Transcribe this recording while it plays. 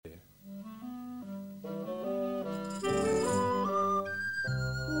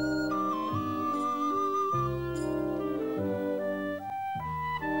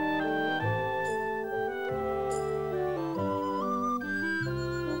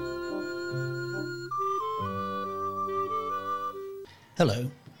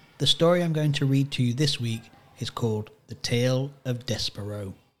Hello. The story I'm going to read to you this week is called The Tale of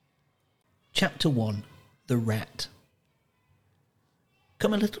Despereaux. Chapter 1. The Rat.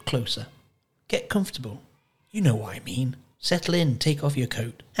 Come a little closer. Get comfortable. You know what I mean. Settle in, take off your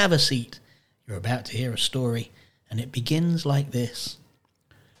coat, have a seat. You're about to hear a story, and it begins like this.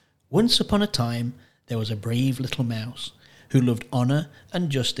 Once upon a time, there was a brave little mouse who loved honour and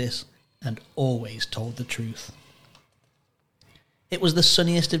justice and always told the truth. It was the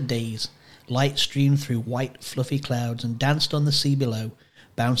sunniest of days. Light streamed through white, fluffy clouds and danced on the sea below,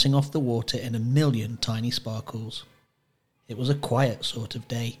 bouncing off the water in a million tiny sparkles. It was a quiet sort of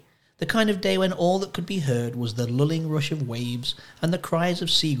day, the kind of day when all that could be heard was the lulling rush of waves and the cries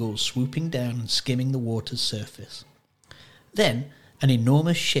of seagulls swooping down and skimming the water's surface. Then an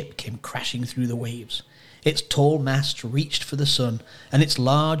enormous ship came crashing through the waves. Its tall masts reached for the sun, and its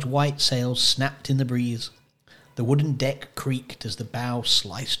large white sails snapped in the breeze. The wooden deck creaked as the bow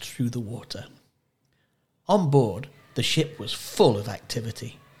sliced through the water. On board, the ship was full of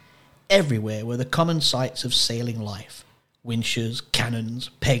activity. Everywhere were the common sights of sailing life. Winches, cannons,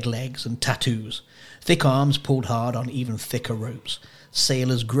 peg legs, and tattoos. Thick arms pulled hard on even thicker ropes.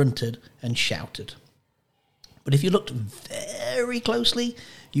 Sailors grunted and shouted. But if you looked very closely,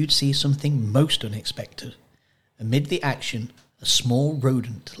 you'd see something most unexpected. Amid the action, a small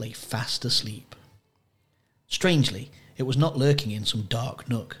rodent lay fast asleep. Strangely, it was not lurking in some dark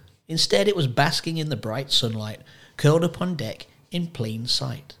nook. Instead, it was basking in the bright sunlight, curled up on deck in plain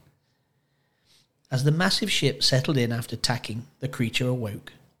sight. As the massive ship settled in after tacking, the creature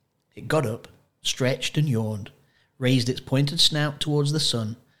awoke. It got up, stretched and yawned, raised its pointed snout towards the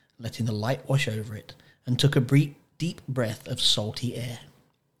sun, letting the light wash over it, and took a deep breath of salty air.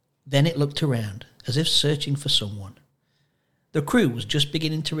 Then it looked around, as if searching for someone. The crew was just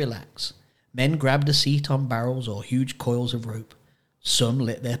beginning to relax. Men grabbed a seat on barrels or huge coils of rope. Some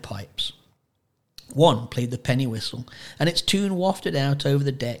lit their pipes. One played the penny whistle, and its tune wafted out over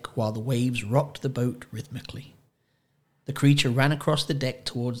the deck while the waves rocked the boat rhythmically. The creature ran across the deck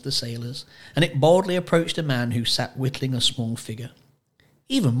towards the sailors, and it boldly approached a man who sat whittling a small figure.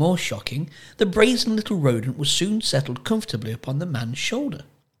 Even more shocking, the brazen little rodent was soon settled comfortably upon the man's shoulder.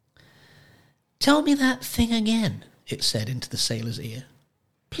 "Tell me that thing again," it said into the sailor's ear.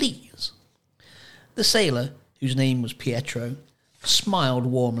 "Please." The sailor, whose name was Pietro, smiled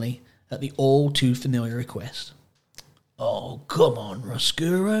warmly at the all-too-familiar request. "Oh, come on,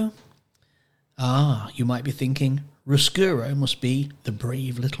 Roscuro." Ah, you might be thinking, Roscuro must be the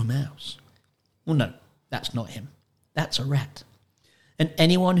brave little mouse. Well, no, that's not him. That's a rat. And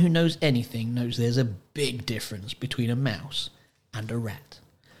anyone who knows anything knows there's a big difference between a mouse and a rat.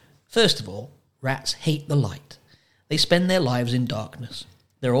 First of all, rats hate the light. They spend their lives in darkness.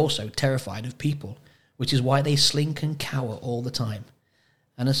 They're also terrified of people, which is why they slink and cower all the time.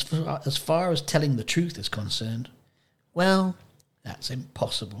 And as far as telling the truth is concerned, well, that's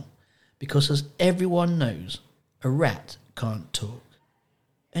impossible, because as everyone knows, a rat can't talk.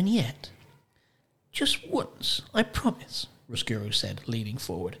 And yet, just once, I promise, Roscuro said, leaning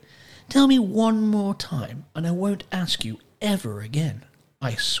forward. "Tell me one more time, and I won't ask you ever again,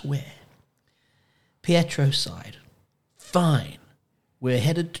 I swear." Pietro sighed. "Fine. We're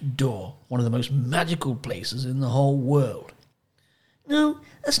headed to Dor, one of the most magical places in the whole world." "No,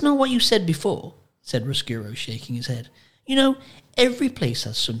 that's not what you said before," said Roscuro, shaking his head. "You know, every place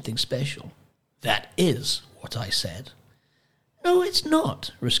has something special." "That is what I said." "No, it's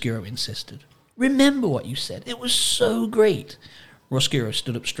not," Roscuro insisted. "Remember what you said. It was so great." Roscuro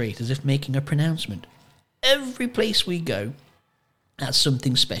stood up straight as if making a pronouncement. "Every place we go has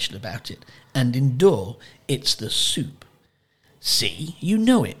something special about it, and in Dor, it's the soup." "See, you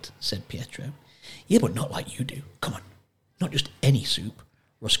know it," said Pietro. "Yeah, but not like you do. Come on, not just any soup,"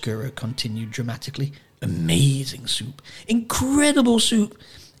 Roscuro continued dramatically. "Amazing soup. Incredible soup.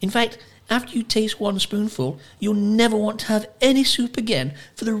 In fact, after you taste one spoonful, you'll never want to have any soup again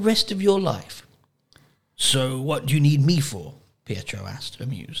for the rest of your life." "So what do you need me for?" Pietro asked,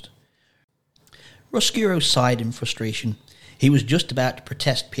 amused. Roscuro sighed in frustration. He was just about to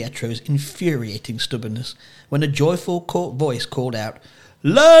protest Pietro's infuriating stubbornness when a joyful voice called out,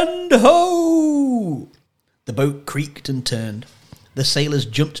 "Land ho!" The boat creaked and turned. The sailors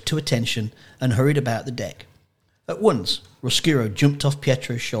jumped to attention and hurried about the deck. At once, Roscuro jumped off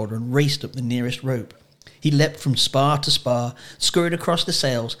Pietro's shoulder and raced up the nearest rope. He leapt from spar to spar, scurried across the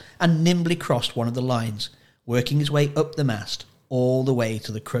sails, and nimbly crossed one of the lines, working his way up the mast, all the way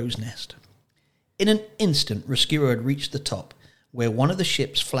to the crow's nest. In an instant, Roscuro had reached the top, where one of the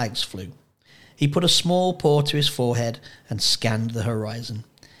ship's flags flew. He put a small paw to his forehead and scanned the horizon.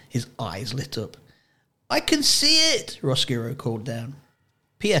 His eyes lit up. "I can see it!" Roscuro called down.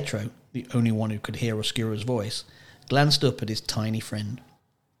 Pietro, the only one who could hear Roscuro's voice, glanced up at his tiny friend.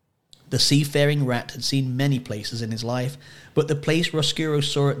 The seafaring rat had seen many places in his life, but the place Roscuro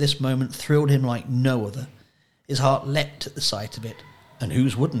saw at this moment thrilled him like no other. His heart leapt at the sight of it, and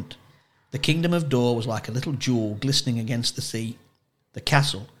whose wouldn't? The kingdom of Dor was like a little jewel glistening against the sea. The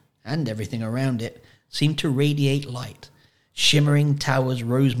castle, and everything around it, seemed to radiate light. Shimmering towers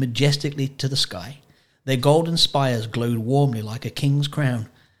rose majestically to the sky. Their golden spires glowed warmly like a king's crown.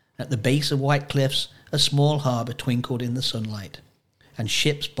 At the base of white cliffs, a small harbour twinkled in the sunlight, and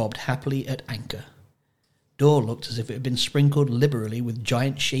ships bobbed happily at anchor. Dor looked as if it had been sprinkled liberally with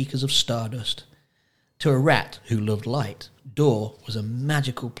giant shakers of stardust. To a rat who loved light, Dor was a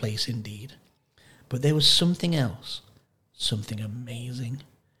magical place indeed. But there was something else, something amazing.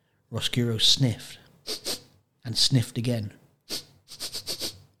 Roscuro sniffed, and sniffed again.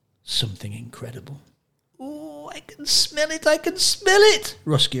 Something incredible. "Oh, I can smell it, I can smell it!"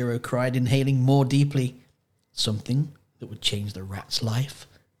 Roscuro cried, inhaling more deeply. Something that would change the rat's life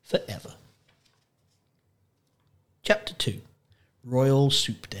forever. Chapter 2. Royal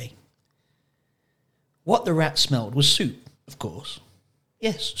Soup Day. What the rat smelled was soup, of course.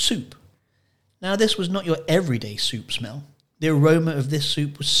 Yes, soup. Now this was not your everyday soup smell. The aroma of this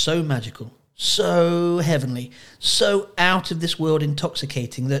soup was so magical, so heavenly, so out of this world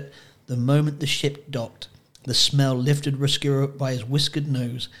intoxicating that the moment the ship docked, the smell lifted Roscuro up by his whiskered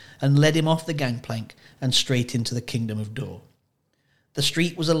nose and led him off the gangplank and straight into the kingdom of Dor. The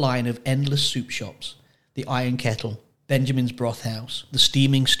street was a line of endless soup shops. The Iron Kettle, Benjamin's Broth House, the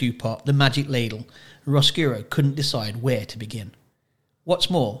Steaming Stew Pot, the Magic Ladle. Roscuro couldn't decide where to begin. What's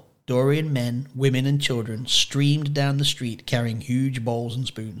more, Dorian men, women and children streamed down the street carrying huge bowls and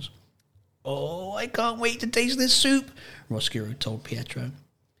spoons. "Oh, I can't wait to taste this soup," Roscuro told Pietro.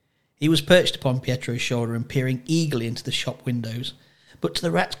 He was perched upon Pietro's shoulder and peering eagerly into the shop windows. But to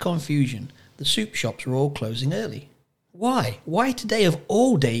the rat's confusion, the soup shops were all closing early. Why? Why today of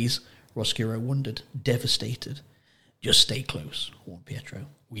all days? Roscuro wondered, devastated. "Just stay close," warned Pietro.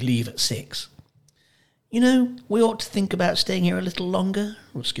 "We leave at 6. "You know, we ought to think about staying here a little longer,"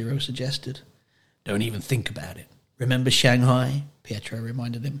 Roscuro suggested. "Don't even think about it. Remember Shanghai?" Pietro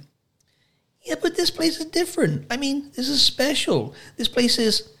reminded him. "Yeah, but this place is different. I mean, this is special. This place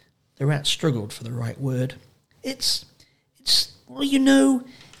is..." The rat struggled for the right word. Well, you know,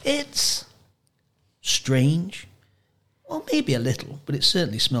 it's... Strange? Well, maybe a little, but it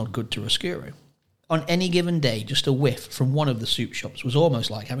certainly smelled good to Roscuro. On any given day, just a whiff from one of the soup shops was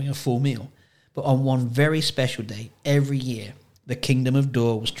almost like having a full meal. But on one very special day, every year, the kingdom of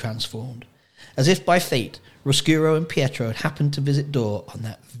Dor was transformed. As if by fate, Roscuro and Pietro had happened to visit Dor on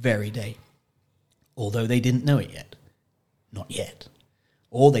that very day. Although they didn't know it yet. Not yet.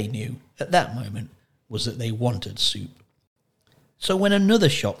 All they knew, at that moment, was that they wanted soup. So when another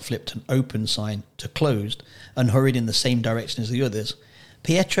shop flipped an open sign to closed and hurried in the same direction as the others,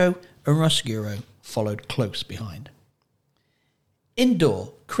 Pietro and Roscuro followed close behind. In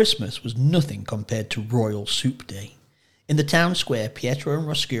Dor, Christmas was nothing compared to Royal Soup Day. In the town square, Pietro and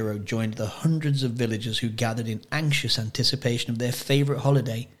Roscuro joined the hundreds of villagers who gathered in anxious anticipation of their favourite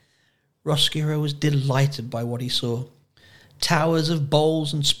holiday. Roscuro was delighted by what he saw. Towers of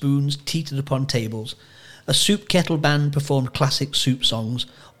bowls and spoons teetered upon tables. A soup kettle band performed classic soup songs.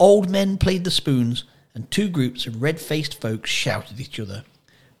 Old men played the spoons, and two groups of red-faced folks shouted at each other.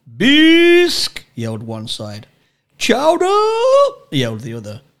 "Bisque!" yelled one side. "Chowder!" yelled the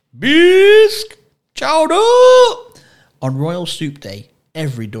other. "Bisque! Chowder!" On Royal Soup Day,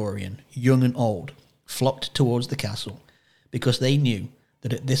 every Dorian, young and old, flocked towards the castle, because they knew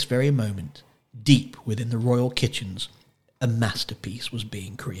that at this very moment, deep within the royal kitchens, a masterpiece was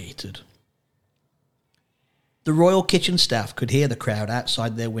being created. The royal kitchen staff could hear the crowd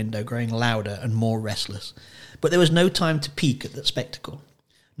outside their window growing louder and more restless, but there was no time to peek at the spectacle.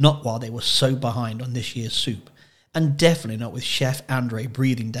 Not while they were so behind on this year's soup, and definitely not with Chef Andre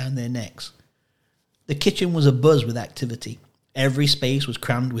breathing down their necks. The kitchen was abuzz with activity. Every space was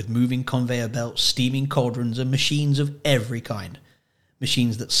crammed with moving conveyor belts, steaming cauldrons, and machines of every kind.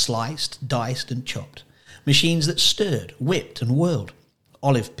 Machines that sliced, diced, and chopped. Machines that stirred, whipped, and whirled.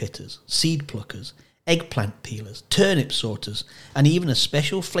 Olive pitters, seed pluckers, eggplant peelers, turnip sorters, and even a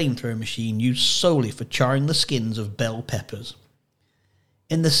special flamethrower machine used solely for charring the skins of bell peppers.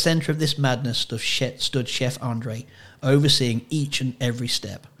 In the centre of this madness stood Chef Andre, overseeing each and every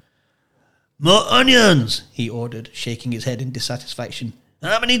step. "More onions!" he ordered, shaking his head in dissatisfaction.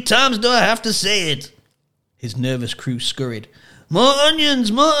 "How many times do I have to say it?" His nervous crew scurried. "More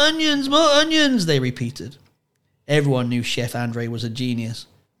onions! More onions! More onions!" they repeated. Everyone knew Chef Andre was a genius,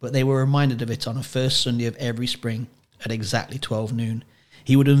 but they were reminded of it on the first Sunday of every spring at exactly 12 noon.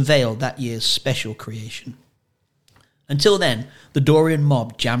 he would unveil that year's special creation. Until then, the Dorian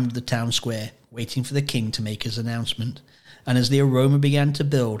mob jammed the town square, waiting for the king to make his announcement, and as the aroma began to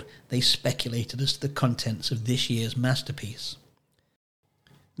build, they speculated as to the contents of this year's masterpiece.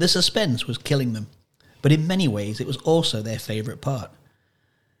 The suspense was killing them, but in many ways it was also their favourite part.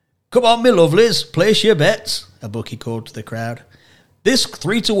 "Come on, me lovelies, place your bets," a bookie called to the crowd. "Bisque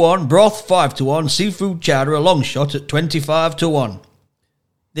 3-1, broth 5-1, seafood chowder a long shot at 25-1.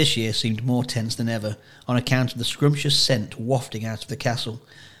 This year seemed more tense than ever on account of the scrumptious scent wafting out of the castle,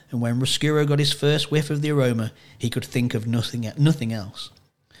 and when Roscuro got his first whiff of the aroma, he could think of nothing else.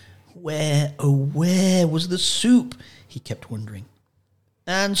 Where, oh where was the soup? He kept wondering.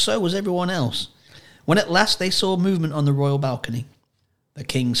 And so was everyone else, when at last they saw movement on the royal balcony. The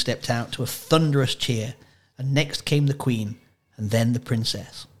king stepped out to a thunderous cheer, and next came the queen, and then the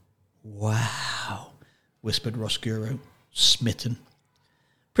princess. "Wow," whispered Roscuro, smitten.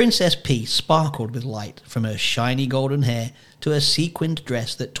 Princess P sparkled with light from her shiny golden hair to her sequined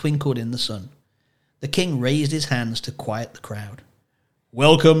dress that twinkled in the sun. The king raised his hands to quiet the crowd.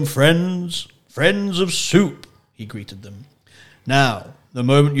 "Welcome, friends of soup," he greeted them. "Now, the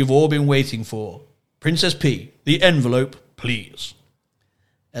moment you've all been waiting for. Princess P, the envelope, please."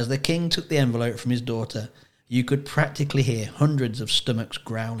 As the king took the envelope from his daughter, you could practically hear hundreds of stomachs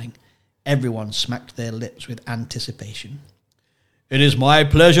growling. Everyone smacked their lips with anticipation. "It is my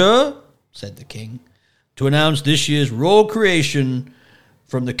pleasure," said the king, "to announce this year's royal creation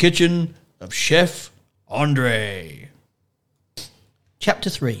from the kitchen of Chef Andre." Chapter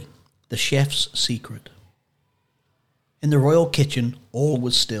 3. The Chef's Secret. In the royal kitchen, all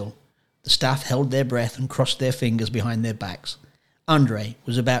was still. The staff held their breath and crossed their fingers behind their backs. Andre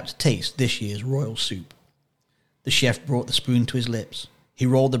was about to taste this year's royal soup. The chef brought the spoon to his lips. He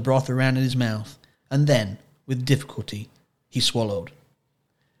rolled the broth around in his mouth, and then, with difficulty, he swallowed.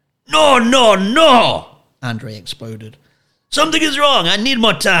 "No, no, no!" Andre exploded. "Something is wrong. I need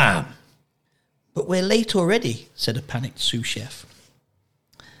more time." "But we're late already," said a panicked sous chef.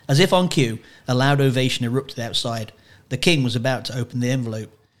 As if on cue, a loud ovation erupted outside. The king was about to open the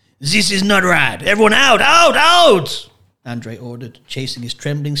envelope. "This is not right. Everyone out, out, out!" Andre ordered, chasing his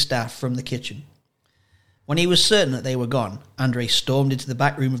trembling staff from the kitchen. When he was certain that they were gone, Andre stormed into the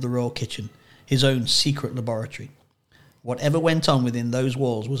back room of the royal kitchen, his own secret laboratory. Whatever went on within those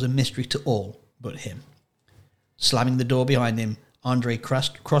walls was a mystery to all but him. Slamming the door behind him, Andre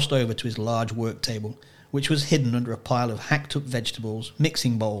crossed over to his large work table, which was hidden under a pile of hacked-up vegetables,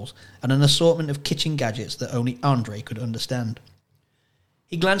 mixing bowls, and an assortment of kitchen gadgets that only Andre could understand.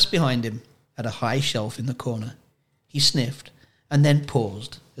 He glanced behind him at a high shelf in the corner. He sniffed, and then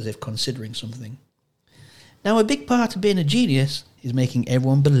paused, as if considering something. Now, a big part of being a genius is making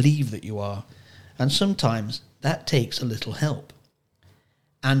everyone believe that you are, and sometimes that takes a little help.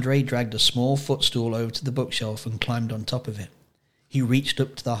 Andre dragged a small footstool over to the bookshelf and climbed on top of it. He reached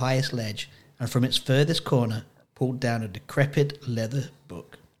up to the highest ledge, and from its furthest corner pulled down a decrepit leather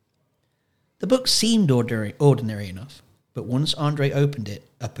book. The book seemed ordinary enough, but once Andre opened it,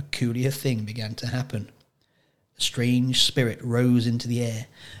 a peculiar thing began to happen. A strange spirit rose into the air,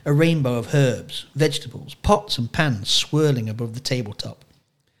 a rainbow of herbs, vegetables, pots and pans swirling above the tabletop.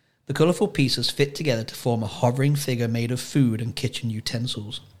 The colourful pieces fit together to form a hovering figure made of food and kitchen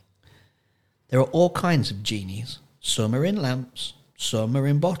utensils. There are all kinds of genies. Some are in lamps, some are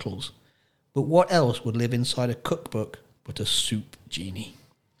in bottles. But what else would live inside a cookbook but a soup genie?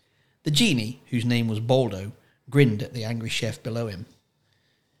 The genie, whose name was Baldo, grinned at the angry chef below him.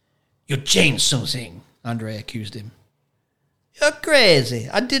 "You changed something," Andre accused him. "You're crazy.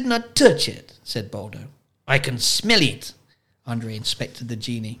 I did not touch it," said Baldo. "I can smell it." Andre inspected the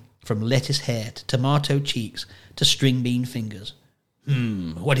genie, from lettuce hair to tomato cheeks to string bean fingers.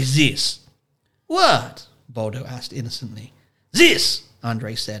 What is this?" "What?" Baldo asked innocently. "This,"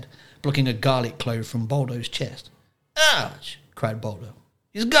 Andre said, plucking a garlic clove from Baldo's chest. "Ouch!" cried Baldo.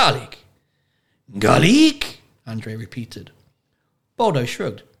 "It's garlic." "Garlic?" Andre repeated. Baldo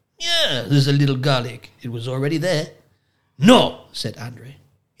shrugged. "Yeah, there's a little garlic. It was already there." "No," said Andre.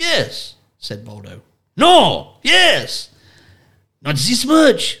 "Yes," said Baldo. "No, yes." "Not this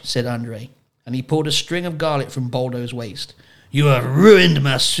much," said Andre, and he pulled a string of garlic from Baldo's waist. "You have ruined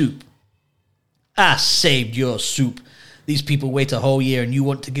my soup." "I saved your soup. These people wait a whole year and you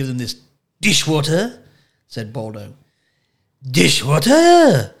want to give them this dishwater?" said Baldo.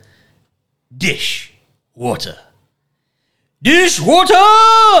 "Dishwater?" "Dish-water." "Dishwater!"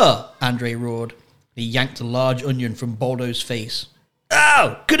 Andre roared. He yanked a large onion from Baldo's face.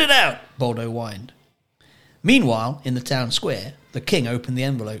 "Ow! Cut it out!" Baldo whined. Meanwhile, in the town square, the king opened the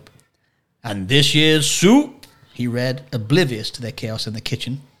envelope. "And this year's soup?" he read, oblivious to their chaos in the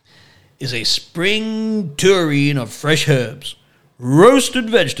kitchen, is a spring tureen of fresh herbs, roasted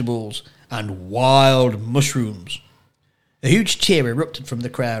vegetables, and wild mushrooms. A huge cheer erupted from the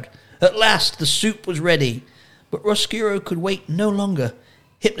crowd. At last the soup was ready, but Roscuro could wait no longer.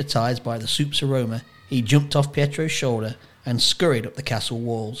 Hypnotized by the soup's aroma, he jumped off Pietro's shoulder and scurried up the castle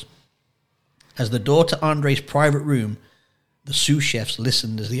walls. As the door to Andre's private room, the sous chefs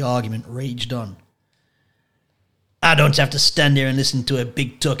listened as the argument raged on. I don't have to stand here and listen to a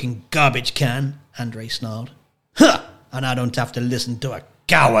big-talking garbage can, Andre snarled. Huh! And I don't have to listen to a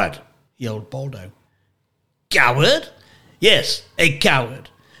coward, yelled Baldo. Coward? Yes, a coward.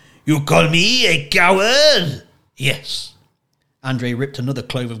 You call me a coward? Yes. Andre ripped another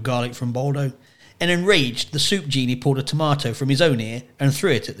clove of garlic from Baldo, and enraged, the soup genie pulled a tomato from his own ear and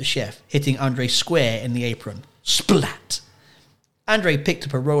threw it at the chef, hitting Andre square in the apron. Splat! Andre picked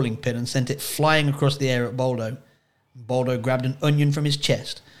up a rolling pin and sent it flying across the air at Baldo. Baldo grabbed an onion from his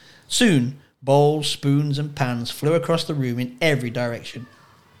chest. Soon, bowls, spoons, and pans flew across the room in every direction.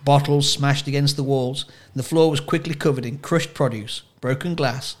 Bottles smashed against the walls. The floor was quickly covered in crushed produce, broken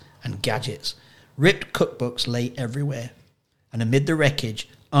glass, and gadgets. Ripped cookbooks lay everywhere. And amid the wreckage,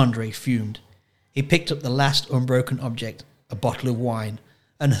 Andre fumed. He picked up the last unbroken object, a bottle of wine,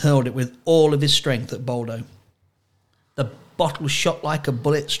 and hurled it with all of his strength at Baldo. The bottle shot like a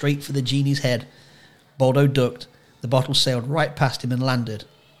bullet straight for the genie's head. Baldo ducked. The bottle sailed right past him and landed,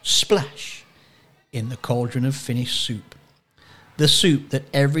 splash, in the cauldron of finished soup. The soup that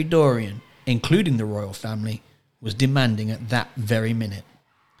every Dorian, including the royal family, was demanding at that very minute.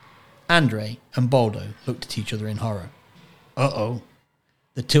 Andre and Baldo looked at each other in horror. Uh-oh.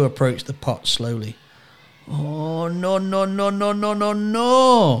 The two approached the pot slowly. Oh, no, no, no, no, no, no,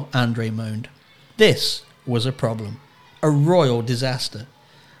 no, Andre moaned. This was a problem. A royal disaster.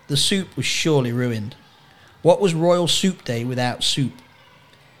 The soup was surely ruined. What was Royal Soup Day without soup?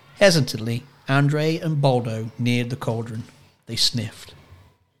 Hesitantly, Andre and Baldo neared the cauldron. They sniffed.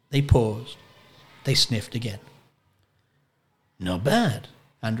 They paused. They sniffed again. Not bad,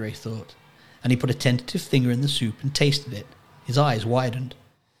 Andre thought, and he put a tentative finger in the soup and tasted it. His eyes widened.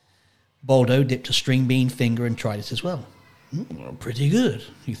 Baldo dipped a string bean finger and tried it as well. Pretty good,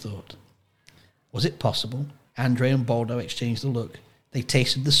 he thought. Was it possible? Andre and Baldo exchanged a look. They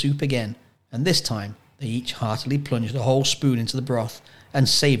tasted the soup again, and this time they each heartily plunged a whole spoon into the broth and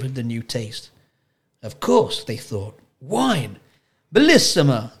savoured the new taste. Of course, they thought. Wine!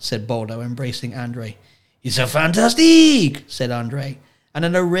 Bellissima, said Baldo, embracing Andre. It's a fantastique, said Andre, and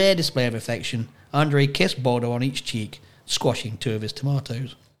in a rare display of affection, Andre kissed Baldo on each cheek, squashing two of his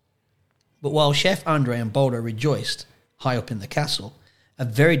tomatoes. But while Chef Andre and Baldo rejoiced, high up in the castle, a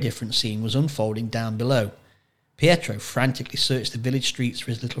very different scene was unfolding down below. Pietro frantically searched the village streets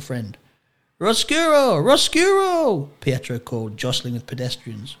for his little friend. Roscuro! Roscuro! Pietro called, jostling with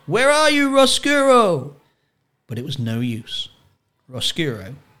pedestrians. Where are you, Roscuro? But it was no use.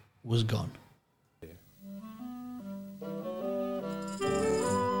 Roscuro was gone.